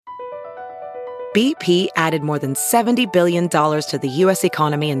BP added more than $70 billion to the U.S.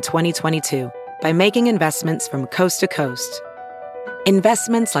 economy in 2022 by making investments from coast to coast.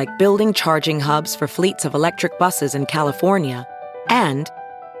 Investments like building charging hubs for fleets of electric buses in California and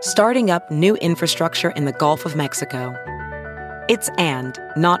starting up new infrastructure in the Gulf of Mexico. It's and,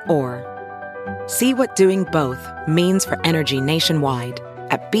 not or. See what doing both means for energy nationwide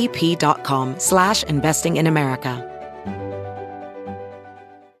at bp.com/investing in America.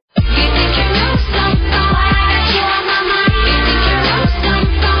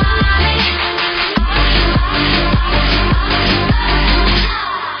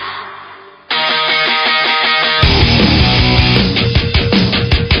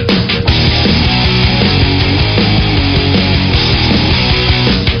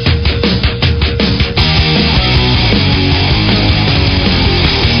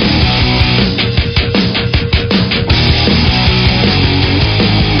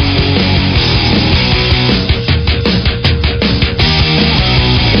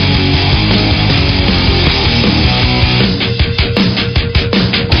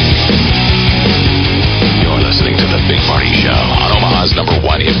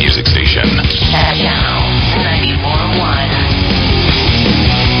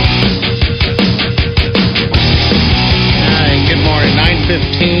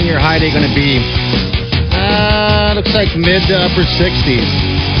 Going to be, looks like mid to upper 60s.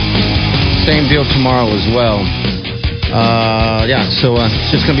 Same deal tomorrow as well. So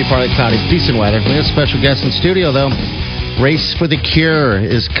it's just going to be partly cloudy. Decent weather. We have a special guest in studio, though. Race for the Cure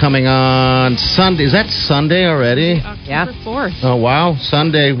is coming on Sunday. Is that Sunday already? October 4th. Oh, wow.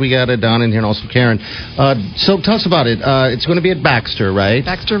 Sunday, we got it down in here, and also Karen. So tell us about it. It's going to be at Baxter, right?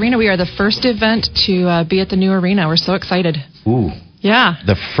 Baxter Arena. We are the first event to be at the new arena. We're so excited. Ooh. Yeah.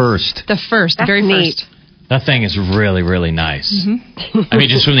 The first. The first. The very neat. first. That thing is really, really nice. Mm-hmm. I mean,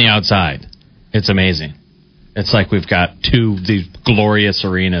 just from the outside, it's amazing. It's like we've got these glorious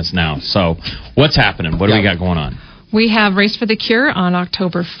arenas now. So what's happening? What do we got going on? We have Race for the Cure on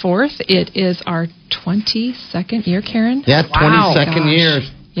October 4th. It is our 22nd year, Karen. Yeah, 22nd year.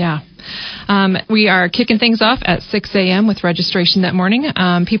 Yeah. We are kicking things off at 6 a.m. with registration that morning.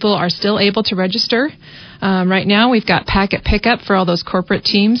 People are still able to register. Right now, we've got packet pickup for all those corporate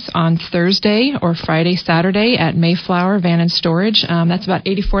teams on Thursday or Friday, Saturday at Mayflower Van and Storage. That's about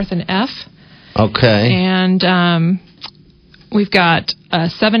 84th and F. Okay. And we've got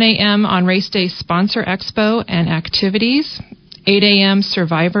 7 a.m. on Race Day Sponsor Expo and activities. 8 a.m.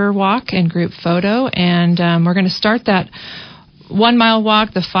 Survivor Walk and group photo. And we're going to start that 1 mile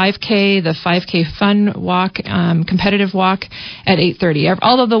walk, the 5K, the 5K fun walk, competitive walk at 8:30.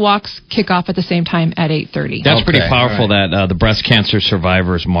 All of the walks kick off at the same time at 8:30. That's pretty powerful, right. That the Breast Cancer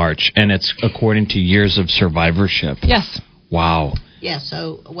Survivors March, and it's according to years of survivorship. Yes. Wow. Yeah,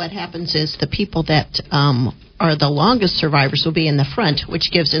 so what happens is the people that are the longest survivors will be in the front,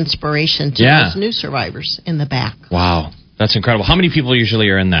 which gives inspiration to those new survivors in the back. Wow. That's incredible. How many people usually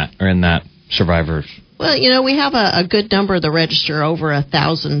are in that survivors? Well, we have a good number of the register, over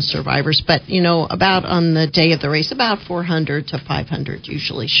 1,000 survivors. But, about on the day of the race, about 400 to 500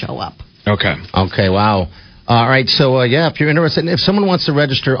 usually show up. Okay. Okay, wow. All right, so, if you're interested, if someone wants to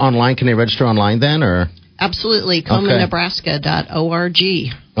register online, can they register online then, or? Absolutely. ColemanNebraska.org.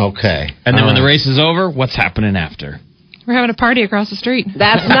 Okay. And then when the race is over, what's happening after? We're having a party across the street.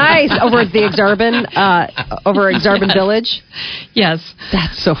 That's nice. Over at the Exarban Village. Yes.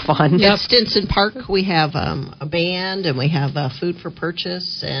 That's so fun. Yep. At Stinson Park, we have a band, and we have food for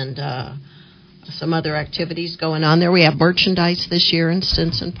purchase and some other activities going on there. We have merchandise this year in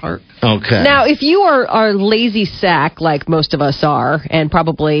Stinson Park. Okay. Now, if you are lazy sack like most of us are, and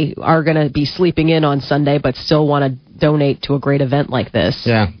probably are going to be sleeping in on Sunday, but still want to donate to a great event like this,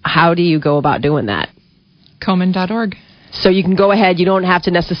 how do you go about doing that? Komen.org. So you can go ahead. You don't have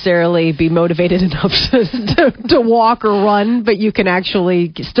to necessarily be motivated enough to walk or run, but you can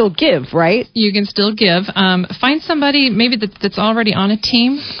actually still give, right? You can still give. Find somebody maybe that's already on a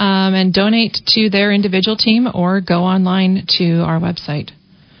team and donate to their individual team, or go online to our website.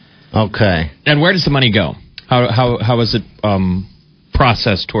 Okay. And where does the money go? How is it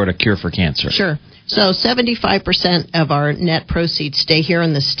processed toward a cure for cancer? Sure. So 75% of our net proceeds stay here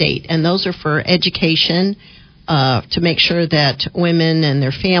in the state, and those are for education, to make sure that women and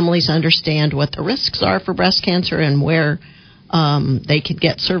their families understand what the risks are for breast cancer and where they could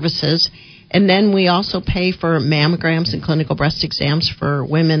get services. And then we also pay for mammograms and clinical breast exams for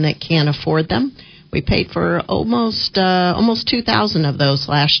women that can't afford them. We paid for almost 2,000 of those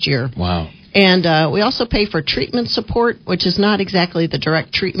last year. Wow. And we also pay for treatment support, which is not exactly the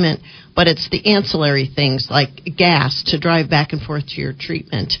direct treatment, but it's the ancillary things like gas to drive back and forth to your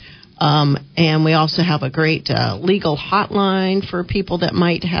treatment. And we also have a great legal hotline for people that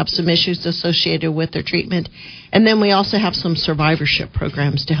might have some issues associated with their treatment. And then we also have some survivorship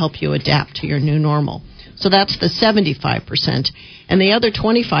programs to help you adapt to your new normal. So that's the 75%. And the other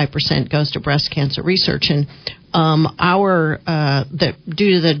 25% goes to breast cancer research. And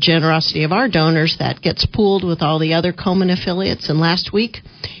due to the generosity of our donors, that gets pooled with all the other Komen affiliates. And last week,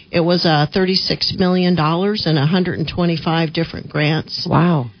 it was $36 million and 125 different grants.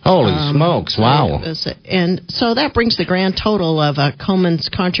 Wow. Holy smokes. Wow. And so that brings the grand total of Komen's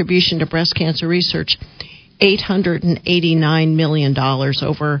contribution to breast cancer research, $889 million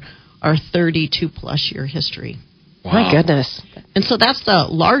over our 32-plus year history. Wow. My goodness. And so that's the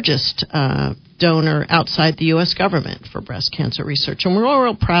largest donor outside the U.S. government for breast cancer research. And we're all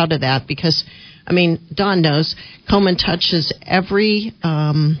real proud of that because, I mean, Dawn knows Komen touches every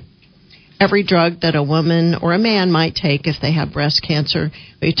drug that a woman or a man might take if they have breast cancer.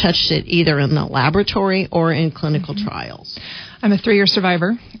 We touched it either in the laboratory or in clinical trials. I'm a 3-year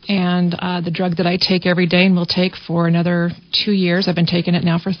survivor, and the drug that I take every day and will take for another 2 years, I've been taking it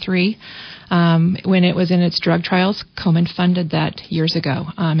now for 3. When it was in its drug trials, Komen funded that years ago,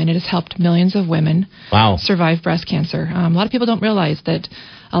 and it has helped millions of women survive breast cancer. A lot of people don't realize that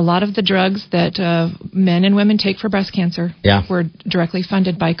a lot of the drugs that men and women take for breast cancer were directly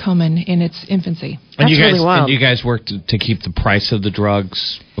funded by Komen in its infancy. And That's really wild. And you guys work to keep the price of the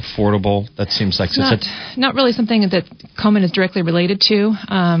drugs affordable? That seems like not really something that Komen is directly related to.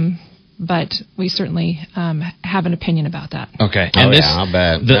 But we certainly have an opinion about that. Okay. And I'll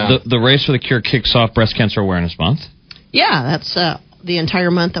bet. The Race for the Cure kicks off Breast Cancer Awareness Month. Yeah, that's the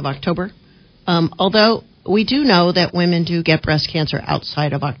entire month of October. Although we do know that women do get breast cancer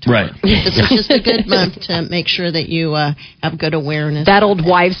outside of October. Right. This is just a good month to make sure that you have good awareness. That old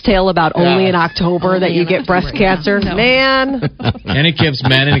wives' tale about only in October that you get breast cancer. No. Man. And it gives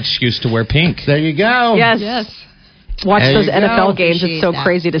men an excuse to wear pink. There you go. Yes. Watch those NFL games. It's so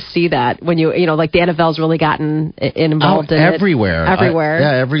crazy to see that when you like the NFL's really gotten involved in everywhere. Everywhere.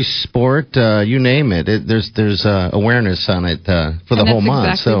 Every sport, you name it. There's awareness on it for the whole month.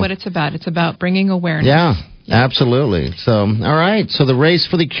 That's exactly what it's about. It's about bringing awareness. Yeah, absolutely. So, all right. So the Race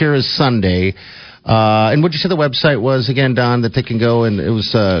for the Cure is Sunday. And what did you say the website was again, Don, that they can go and it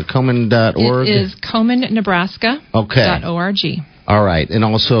was Komen.org? It is KomenNebraska.org. All right, and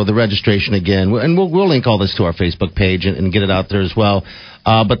also the registration again, and we'll link all this to our Facebook page and get it out there as well.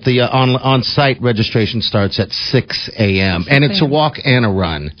 But the on-site registration starts at 6 a.m. and it's a walk and a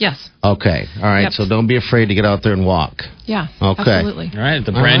run. Yes. Okay. All right. Yep. So don't be afraid to get out there and walk. Yeah. Okay. Absolutely. All right.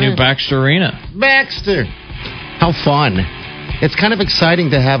 The brand new Baxter Arena. Baxter. How fun! It's kind of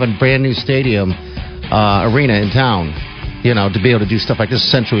exciting to have a brand new stadium arena in town. You know, to be able to do stuff like this,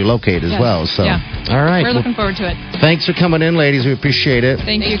 centrally located as well. So, all right. We're looking forward to it. Thanks for coming in, ladies. We appreciate it.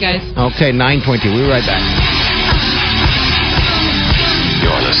 Thank you, guys. Okay, 9:20. We'll be right back.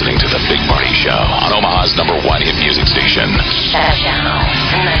 You're listening to The Big Party Show on Omaha's #1 hit music station. Channel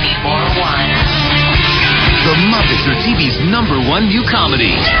 94.1. The Muppets are TV's #1 new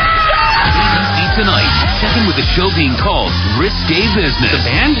comedy. ABC tonight, second with the show being called Risque Business. The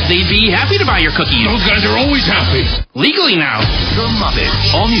band? They'd be happy to buy your cookies. Those guys are always happy. Legally now. The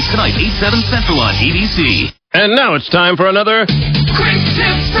Muppets. All new tonight, 8/7 Central on ABC. And now it's time for another Quick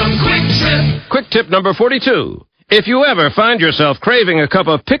Tip from Quick Trip. Quick Tip number 42. If you ever find yourself craving a cup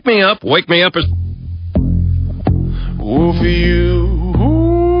of pick-me-up, wake-me-up is... Ooh, for you,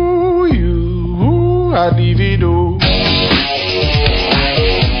 ooh, you, ooh, I-dee-dee-do.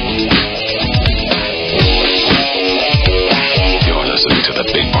 Listening to The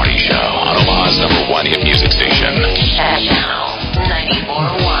Big Party Show on Omaha's #1 hit music station. Channel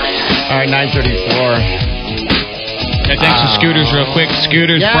 94.1. All right, 9:34. Thanks to Scooters real quick.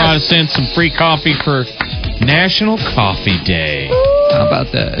 Scooters brought us in some free coffee for National Coffee Day. How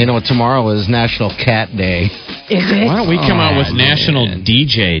about that? You know what, tomorrow is National Cat Day. Is it? Why don't we come out with National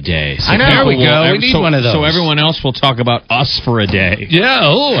DJ Day? So I know. There we go. We need one of those. So everyone else will talk about us for a day. Yeah.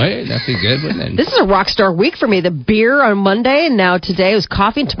 Oh, hey, that'd be good, wouldn't it? This is a rock star week for me. The beer on Monday, and now today was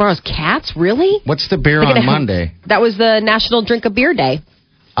coffee, and tomorrow's cats. Really? What's the beer on Monday? That was the National Drink a Beer Day.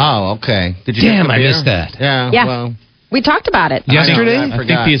 Oh, okay. Did you? Damn, I missed that. Yeah. Well. We talked about it. Yesterday? I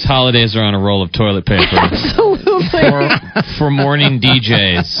think these holidays are on a roll of toilet paper. Absolutely. For morning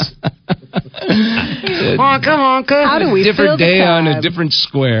DJs. Honka, honka. How do we different fill day the on time? a different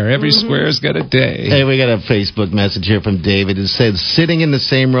square. Every square's got a day. Hey, we got a Facebook message here from David. It says, sitting in the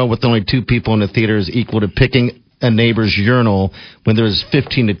same row with only 2 people in the theater is equal to picking a neighbor's urinal when there's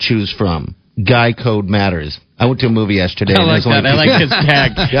 15 to choose from. Guy code matters. I went to a movie yesterday. I like that. I like his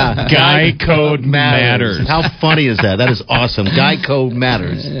tag. Guy Code Matters. How funny is that? That is awesome. Guy Code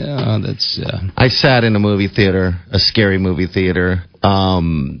Matters. Yeah, that's. I sat in a movie theater, a scary movie theater,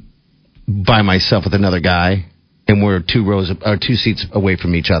 by myself with another guy. And we're 2 seats away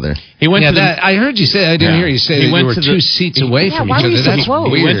from each other. He went to I heard you say. I didn't hear you say that you were 2 seats away from each other. That's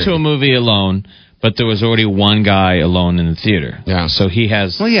weird. He went to a movie alone, but there was already one guy alone in the theater. Yeah. So he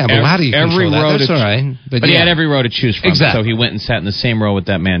has. Well, yeah, but how do you every control row that? That's all right. But he had every row to choose from. Exactly. So he went and sat in the same row with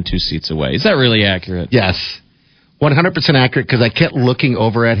that man 2 seats away. Is that really accurate? Yes. 100% accurate, because I kept looking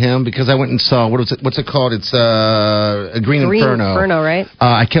over at him because I went and saw, what's it called? It's a Green Inferno. Inferno, right?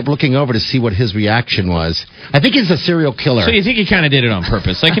 I kept looking over to see what his reaction was. I think he's a serial killer. So you think he kind of did it on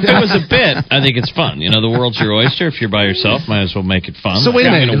purpose? Like, if it was a bit, I think it's fun. You know, the world's your oyster. If you're by yourself, might as well make it fun. So wait a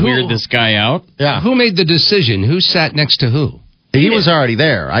minute. I'm going to weird this guy out. Yeah. Who made the decision? Who sat next to who? He was already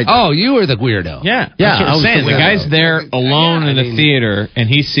there. You were the weirdo. Yeah. Yeah. That's what I'm saying. The guy's there alone in a theater, and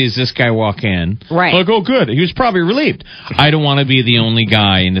he sees this guy walk in. Right. Like, oh, good. He was probably relieved. I don't want to be the only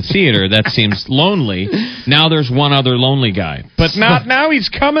guy in the theater. That seems lonely. Now there's one other lonely guy. But not now he's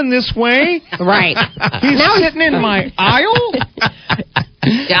coming this way. Right. He's now sitting in my aisle.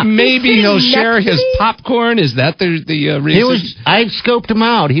 Yeah. Maybe he'll share his popcorn. Is that the reason? I scoped him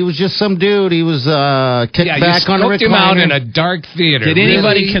out. He was just some dude. He was kicked back on a recliner. You scoped him out in a dark theater. Did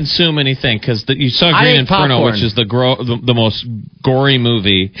anybody consume anything? Because you saw Green Inferno, which is the most gory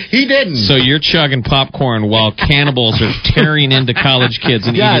movie. He didn't. So you're chugging popcorn while cannibals are tearing into college kids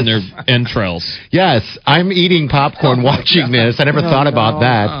and eating their entrails. Yes, I'm eating popcorn watching this. I never thought about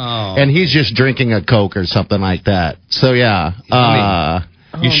that. And he's just drinking a Coke or something like that. So, yeah.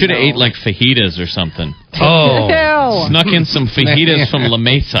 You should have ate like fajitas or something. Oh. Snuck in some fajitas from La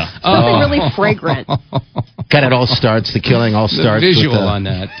Mesa. Something really fragrant. God, it all starts, the killing all starts visual with on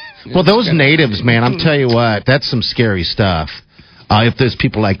that. Well, those natives, man, I'm telling you what, that's some scary stuff. If there's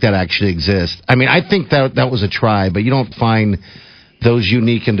people like that actually exist. I mean, I think that was a tribe, but you don't find those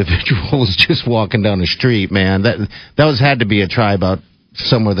unique individuals just walking down the street, man. That had to be a tribe out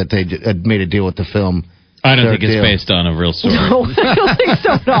somewhere that they had made a deal with the film. I don't think it's based on a real story. No, I don't think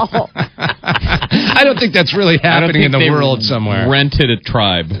so at all. I don't think that's really happening in the world somewhere. Rented a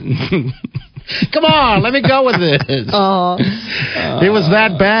tribe. Come on, let me go with this. It was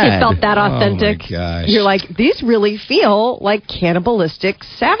that bad. It felt that authentic. Oh my gosh. You're like, these really feel like cannibalistic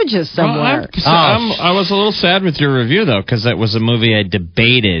savages somewhere. I was a little sad with your review, though, because that was a movie I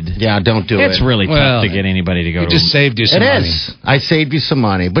debated. Yeah, don't do it. It's really tough to get anybody to go to. It just saved you some money. It is. I saved you some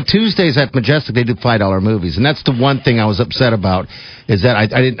money. But Tuesdays at Majestic, they do $5 movies. And that's the one thing I was upset about, is that I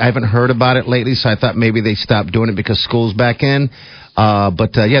haven't heard about it lately, so I thought maybe they stopped doing it because school's back in.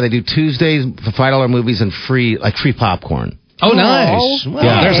 But they do Tuesdays for $5 movies and free popcorn. Oh, nice.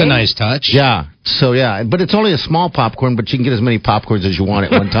 Well, there's a nice touch. Yeah. So, but it's only a small popcorn, but you can get as many popcorns as you want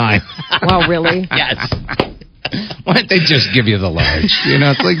at one time. Wow, really? Yes. Why don't they just give you the large? You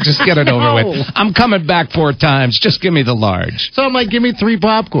know, it's like, just get it over with. I'm coming back 4 times. Just give me the large. So I'm like, give me 3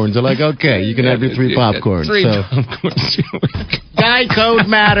 popcorns. They're like, okay, you can have your 3 popcorns. Popcorns. Guy Code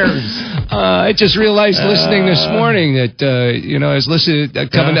Matters. I just realized listening this morning that, I was listening,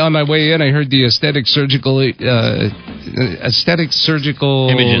 coming on my way in, I heard the aesthetic surgical images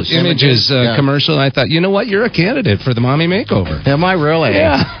commercial, and I thought, you know what, you're a candidate for the mommy makeover. Am I really?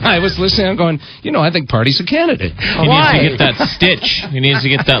 Yeah. I was listening, I'm going, I think Party's a candidate. He needs to get that stitch. He needs to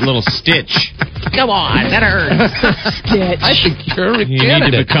get that little stitch. Come on, that hurts. Stitch. I think you're a You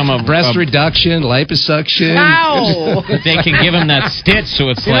candidate. need to become a breast reduction, liposuction. Ow! They can give him that stitch,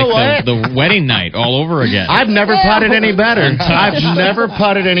 so it's like the wedding night all over again. I've never putted any better. I've never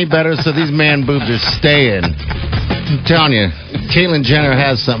putted any better, so these man boobs are staying. I'm telling you, Caitlyn Jenner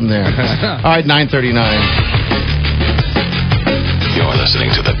has something there. All right, 9:39. You're listening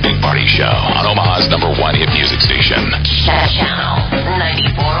to The Big Party Show on Omaha's #1 hit music station. Channel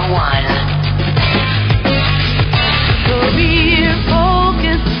 94.1. Career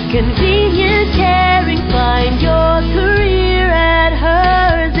focus, convenient, caring. Find your career at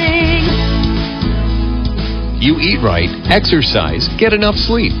Herzing. You eat right, exercise, get enough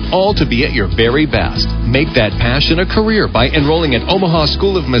sleep, all to be at your very best. Make that passion a career by enrolling at Omaha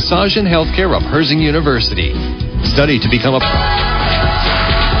School of Massage and Healthcare of Herzing University. Study to become a...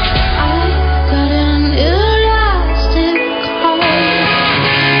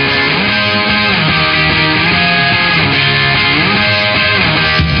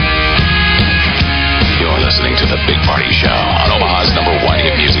 Listening to The Big Party Show on Omaha's #1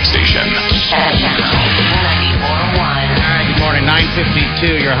 hit music station. Channel 94.1. All right, good morning.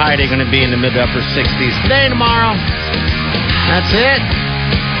 9:52. Your high day going to be in the mid to upper 60s today and tomorrow. That's it.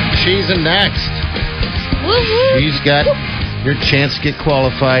 She's in next. She's got your chance to get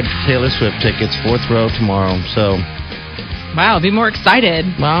qualified for Taylor Swift tickets, 4th row tomorrow. So, wow, be more excited.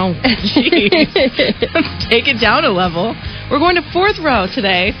 Wow. Take it down a level. We're going to 4th row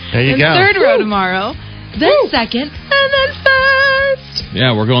today. There you and go. 3rd row tomorrow. Then 2nd, and then 1st.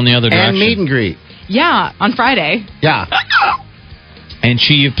 Yeah, we're going the other direction. And meet and greet. Yeah, on Friday. Yeah. And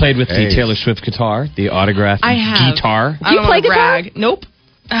you've played with the Taylor Swift guitar, the autographed guitar. Do you play guitar? Nope.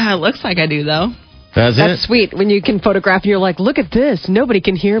 Looks like I do, though. That's sweet when you can photograph and you're like, look at this. Nobody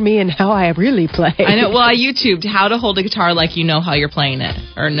can hear me and how I really play. I know. Well, I YouTubed how to hold a guitar like you know how you're playing it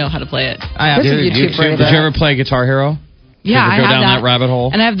or know how to play it. I have Did you ever play Guitar Hero? Yeah, I have go down that rabbit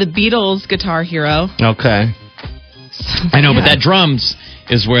hole. And I have the Beatles Guitar Hero. Okay. I know, but that drums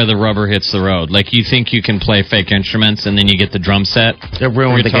is where the rubber hits the road. Like, you think you can play fake instruments, and then you get the drum set. It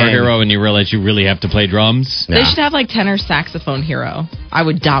ruined the Guitar game. Hero, and you realize you really have to play drums. They should have, like, tenor saxophone hero. I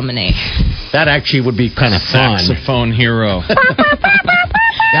would dominate. That actually would be kind of fun. Saxophone hero.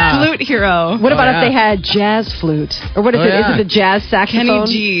 Flute hero. What about if they had jazz flute? Or what is it? Is it the jazz saxophone? Kenny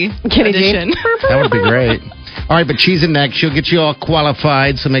G. That would be great. All right, but she's in next. She'll get you all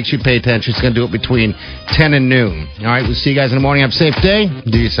qualified, so make sure you pay attention. She's going to do it between 10 and noon. All right, we'll see you guys in the morning. Have a safe day.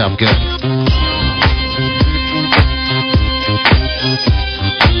 Do yourself good.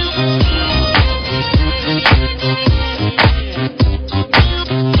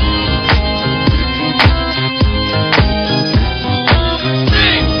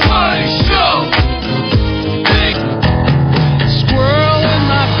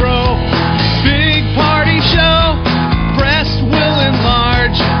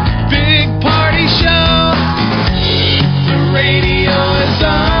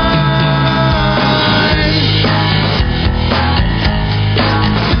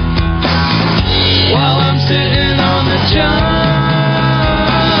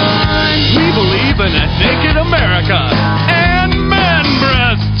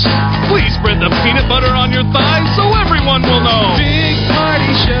 Peanut butter on your thighs so everyone will know. Big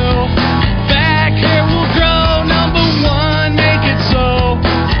party show. Back hair will grow. Number 1, make it so.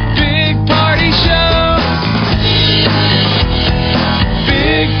 Big party show.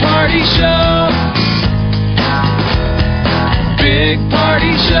 Big party show. Big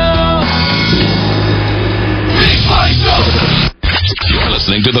party show. Big party show. You're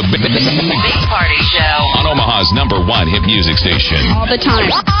listening to the Big Party Show. on Omaha's #1 hit music station. All the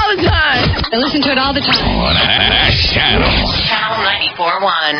time. All the time. I listen to it all the time. On Channel Channel 94.1.